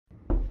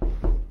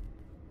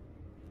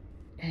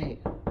Hey,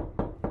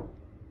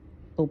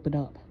 open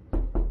up.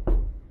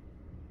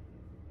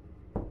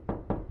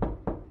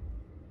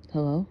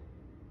 Hello?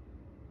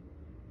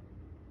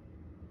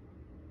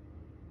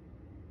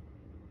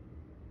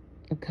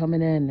 I'm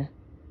coming in.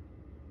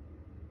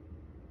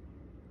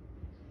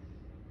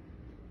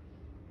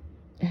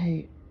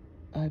 Hey,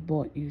 I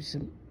bought you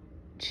some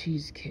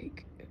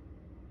cheesecake.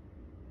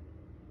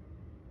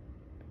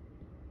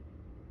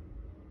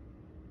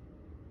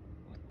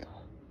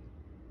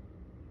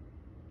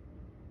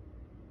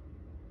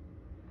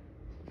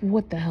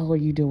 What the hell are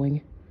you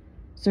doing?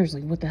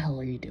 Seriously, what the hell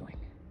are you doing?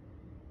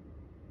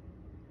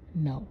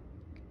 No.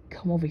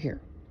 Come over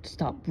here.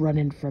 Stop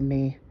running from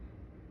me.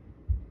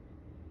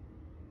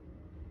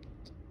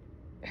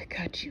 I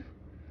got you.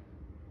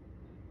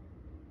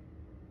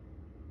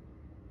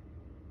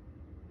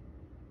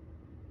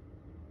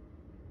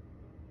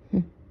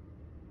 You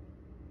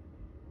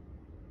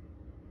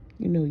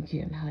know you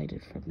can't hide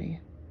it from me.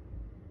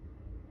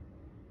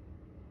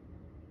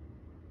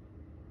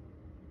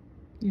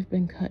 You've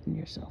been cutting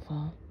yourself,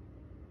 huh?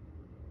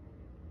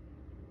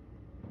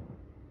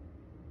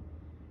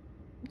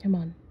 Come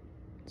on,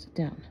 sit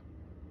down.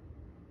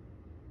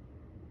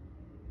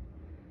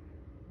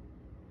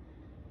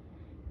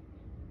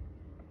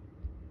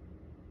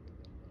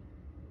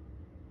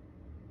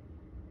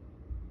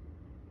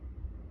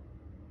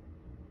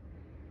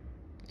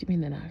 Give me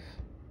the knife.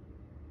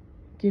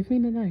 Give me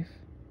the knife.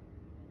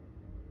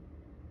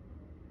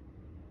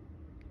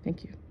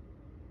 Thank you.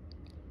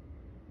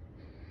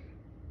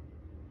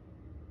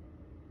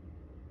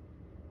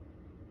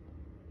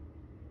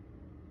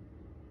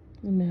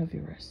 Let me have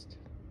your wrist.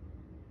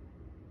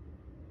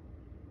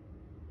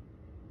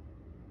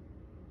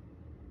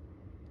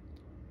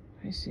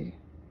 I see.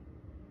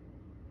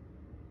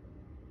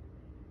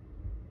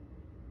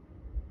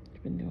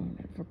 You've been doing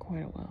it for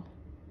quite a while.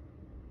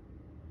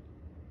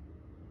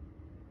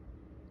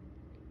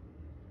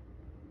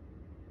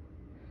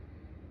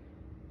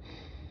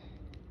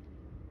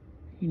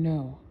 You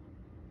know,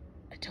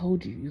 I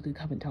told you you could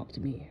come and talk to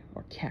me,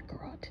 or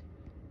Kakarot.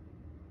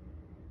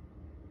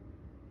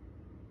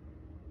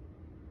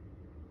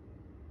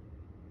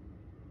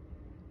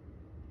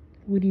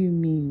 What do you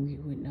mean you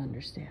wouldn't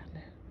understand?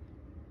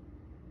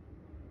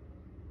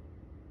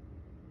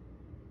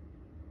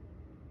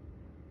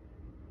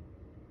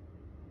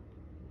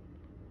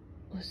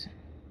 Listen.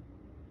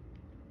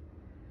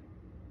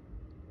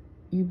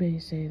 You may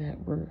say that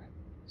we're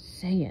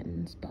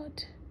Saiyans,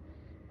 but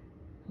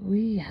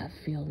we have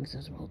feelings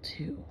as well,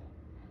 too.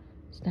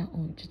 It's not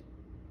only just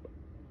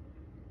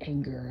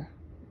anger,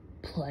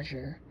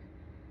 pleasure,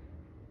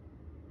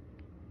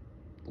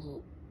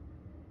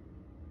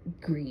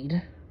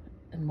 greed,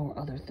 and more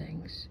other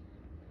things.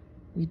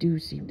 We do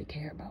seem to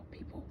care about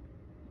people,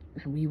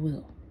 and we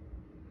will.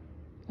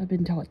 I've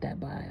been taught that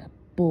by a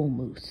bull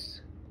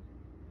moose.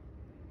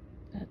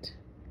 That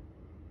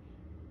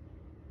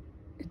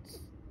it's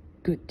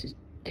good to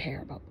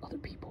care about other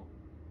people.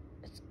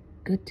 It's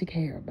good to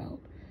care about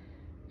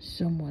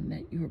someone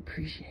that you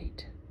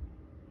appreciate.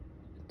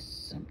 It's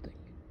something.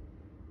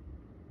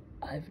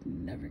 I've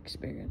never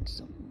experienced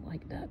something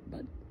like that,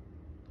 but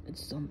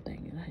it's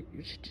something that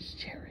you should just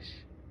cherish.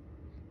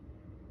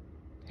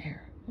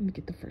 Here, let me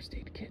get the first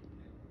aid kit.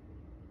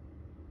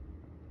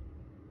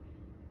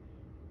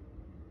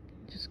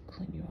 Just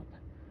clean you up.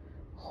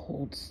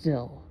 Hold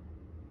still.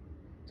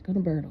 It's gonna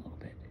burn a little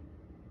bit.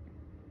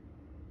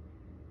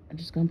 I'm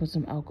just gonna put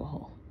some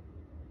alcohol.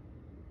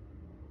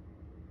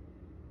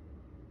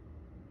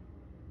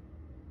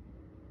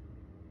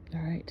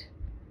 Alright.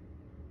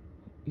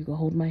 You go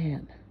hold my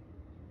hand.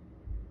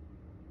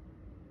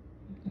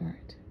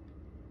 Alright.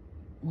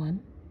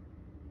 1,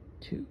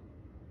 2,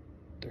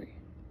 3.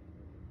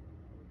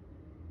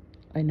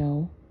 I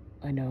know.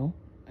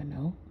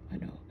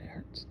 It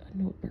hurts. I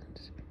know it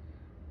burns.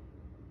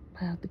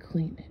 I have to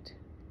clean it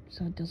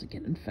so it doesn't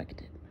get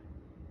infected.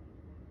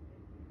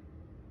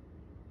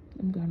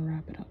 I'm gonna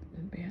wrap it up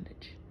in a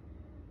bandage.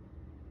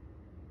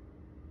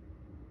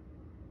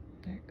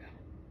 There you go.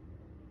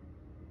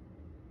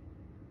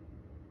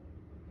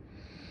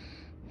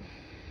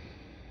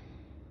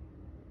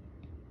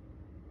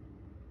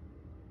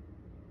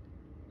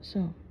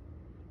 So,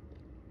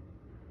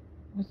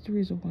 what's the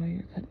reason why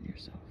you're cutting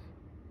yourself?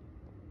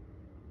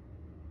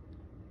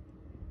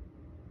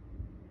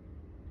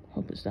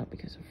 Hope it's not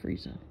because of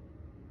Frieza.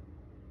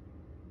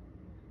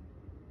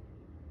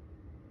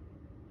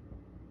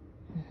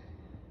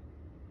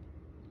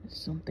 It's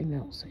something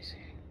else, I see.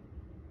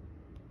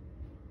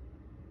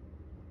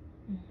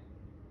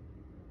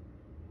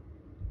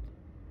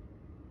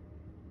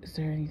 Is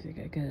there anything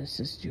I can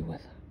assist you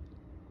with?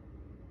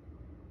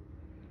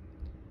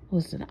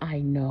 Listen,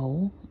 I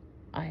know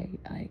I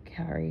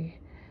carry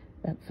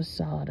that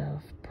facade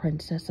of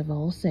princess of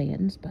all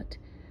Saiyans, but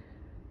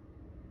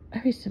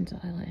ever since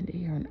I landed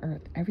here on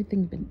Earth,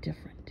 everything's been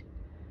different.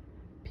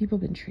 People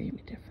have been treating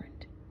me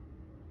different.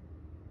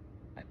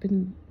 I've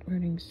been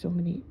learning so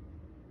many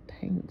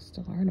things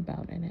to learn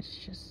about, and it's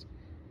just...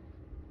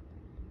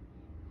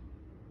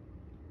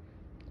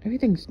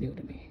 everything's new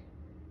to me.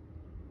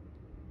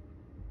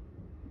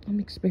 I'm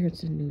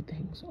experiencing new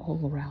things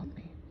all around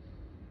me.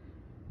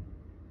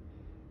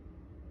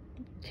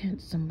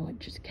 Can't someone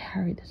just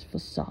carry this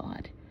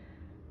facade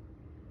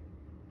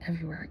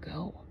everywhere I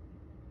go?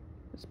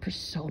 This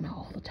persona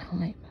all the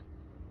time.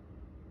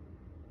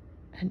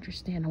 I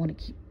understand I want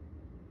to keep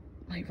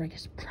my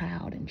race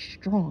proud and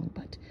strong,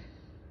 but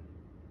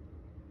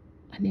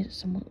I need to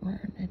somewhat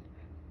learn and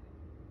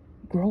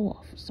grow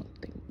off of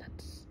something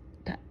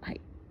that I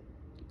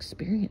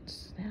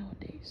experience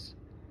nowadays.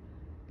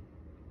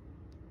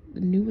 The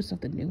newest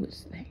of the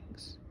newest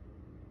things.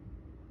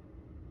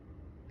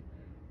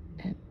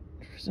 And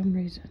for some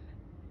reason,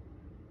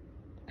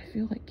 I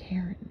feel like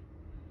caring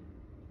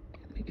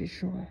and making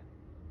sure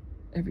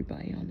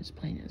everybody on this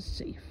planet is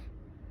safe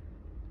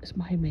is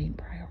my main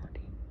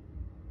priority.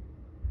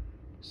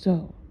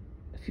 So,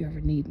 if you ever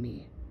need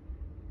me,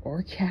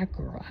 or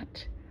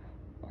Kakarot,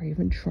 or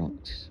even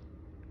Trunks,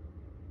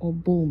 or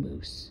Bull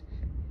Moose,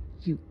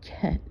 you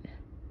can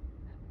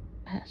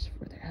ask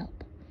for their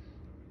help.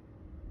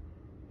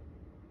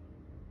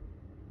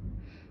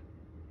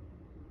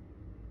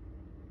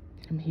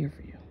 I'm here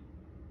for you.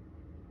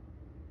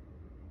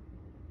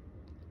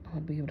 I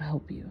want to be able to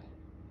help you.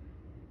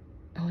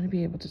 I want to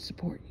be able to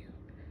support you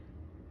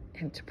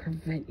and to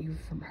prevent you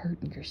from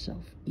hurting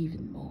yourself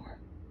even more.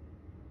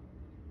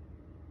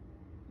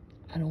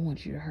 I don't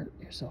want you to hurt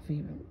yourself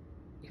even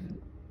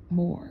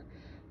more.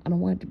 I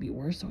don't want it to be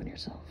worse on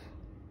yourself.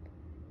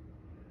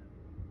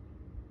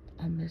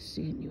 I miss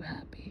seeing you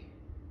happy.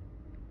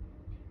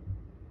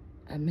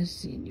 I miss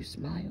seeing you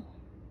smile.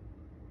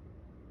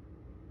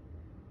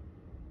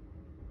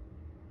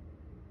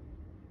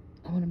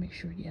 I want to make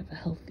sure you have a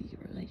healthy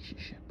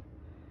relationship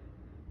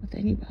with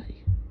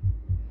anybody.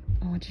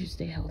 I want you to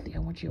stay healthy. I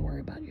want you to worry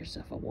about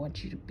yourself. I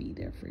want you to be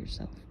there for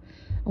yourself.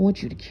 I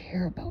want you to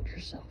care about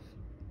yourself.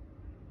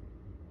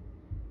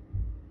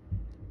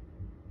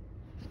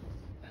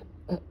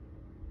 Huh?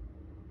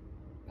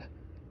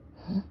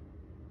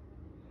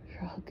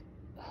 You're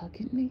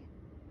hugging me?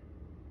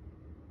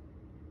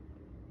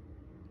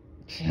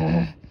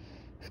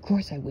 Of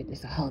course I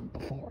witnessed a hug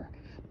before.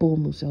 Bull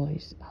Moose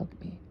always hugged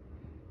me.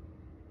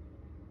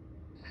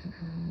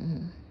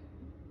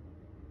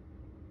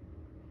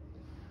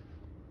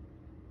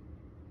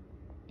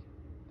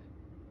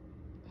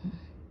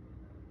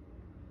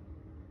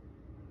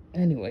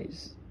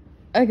 Anyways,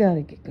 I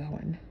gotta get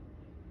going.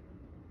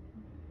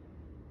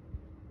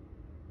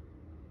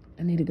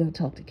 I need to go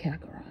talk to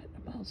Kakarot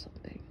about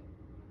something.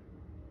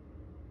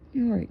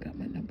 You already got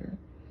my number,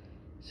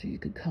 so you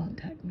could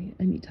contact me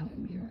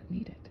anytime you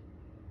need it.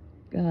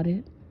 Got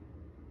it?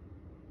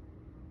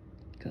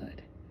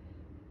 Good.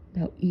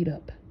 Now eat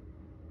up.